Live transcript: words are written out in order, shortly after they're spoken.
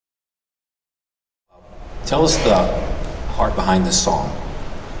Tell us the heart behind this song.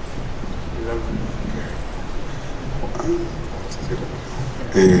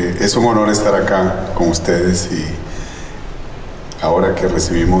 Es un honor estar acá con ustedes y ahora que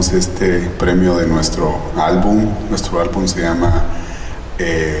recibimos este premio de nuestro álbum se llama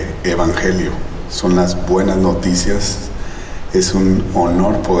Evangelio, son las buenas noticias. Es un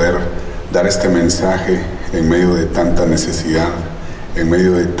honor poder dar este mensaje en medio de tanta necesidad, en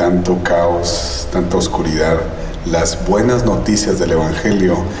medio de tanto caos, tanta oscuridad. Las buenas noticias del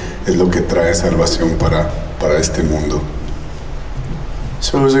Evangelio es lo que trae salvación para este mundo.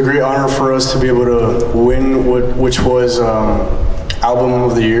 So it was a great honor for us to be able to win which was Album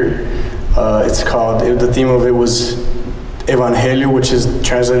of the Year. It's called, the theme of it was Evangelio, which is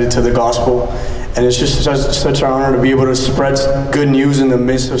translated to the gospel. And it's just such an honor to be able to spread good news in the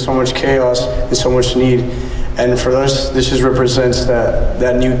midst of so much chaos and so much need. And for us, this just represents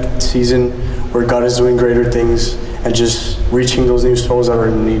that new season where God is doing greater things and just reaching those new souls that are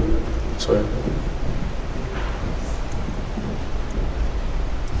in need. So.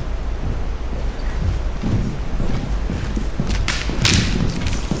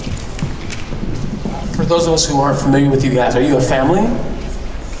 For those of us who aren't familiar with you guys, are you a family?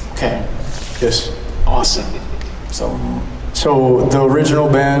 Okay. Yes. Awesome. So the original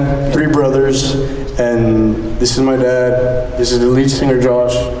band, 3 brothers, and this is my dad, this is the lead singer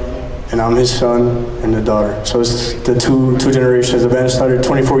Josh, and I'm his son and the daughter. So it's the two generations. The band started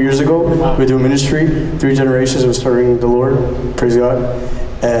 24 years ago. Wow. We do ministry, 3 generations of serving the Lord, praise God.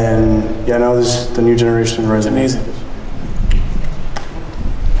 And yeah, now this is the new generation rising. Amazing.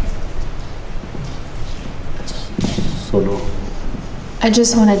 I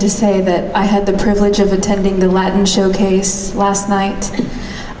just wanted to say that I had the privilege of attending the Latin showcase last night,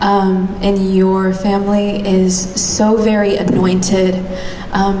 and your family is so very anointed.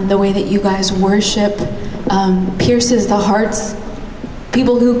 The way that you guys worship pierces the hearts.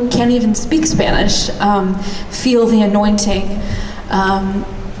 People who can't even speak Spanish feel the anointing.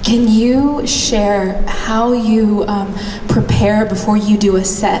 Can you share how you prepare before you do a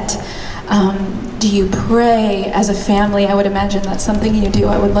set? Do you pray as a family? I would imagine that's something you do.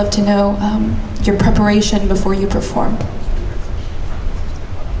 I would love to know your preparation before you perform.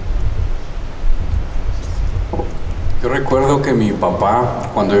 Yo recuerdo que mi papá,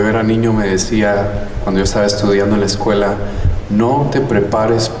 cuando yo era niño, me decía, cuando yo estaba estudiando en la escuela, no te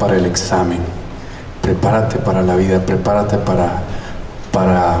prepares para el examen, prepárate para la vida, prepárate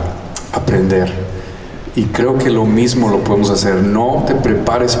para aprender. Y creo que lo mismo lo podemos hacer. No te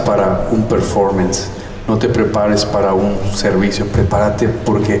prepares para un performance, no te prepares para un servicio, prepárate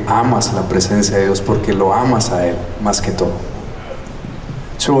porque amas la presencia de Dios, porque lo amas a Él más que todo.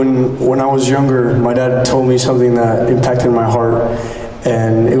 So when I was younger, my dad told me something that impacted my heart,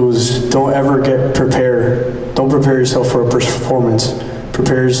 and it was, don't ever get prepared. Don't prepare yourself for a performance.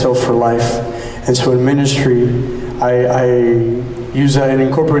 Prepare yourself for life. And so in ministry, I use that and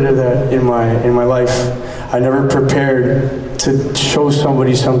incorporated that in my life. I never prepared to show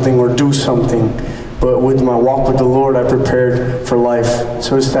somebody something or do something, but with my walk with the Lord, I prepared for life.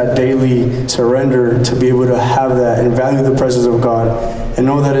 So it's that daily surrender to be able to have that and value the presence of God and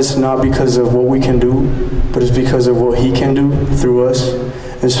know that it's not because of what we can do, but it's because of what He can do through us.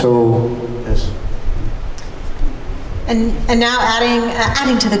 And so, yes. And now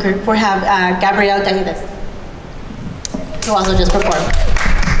adding to the group, we have Gabriel Guedes, who also just performed.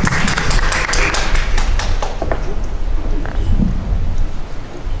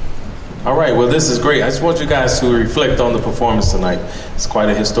 All right, well, this is great. I just want you guys to reflect on the performance tonight. It's quite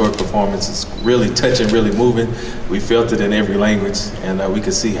a historic performance. It's really touching, really moving. We felt it in every language, and we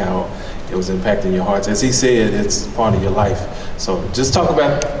could see how it was impacting your hearts. As he said, it's part of your life. So just talk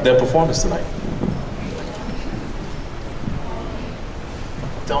about that performance tonight.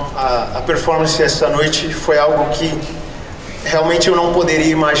 Então, a performance essa noite foi algo que realmente eu não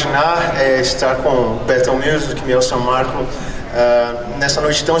poderia imaginar, estar com Bethel Music, Miel San Marcos, nessa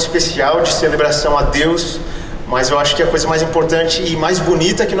noite tão especial de celebração a Deus. Mas eu acho que a coisa mais importante e mais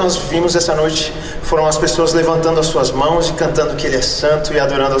bonita que nós vimos essa noite foram as pessoas levantando as suas mãos e cantando que Ele é santo e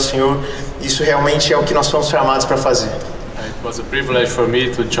adorando ao Senhor. Isso realmente é o que nós fomos chamados para fazer. It was a privilege for me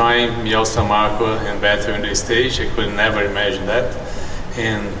to join Miel San Marcos and Bethel on the stage. I could never imagine that.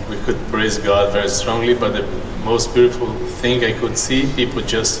 And we could praise God very strongly, but the most beautiful thing I could see, people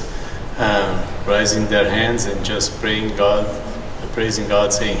just raising their hands and just praising God,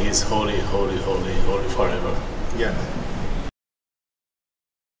 saying He's holy, holy, holy, holy forever. Yeah.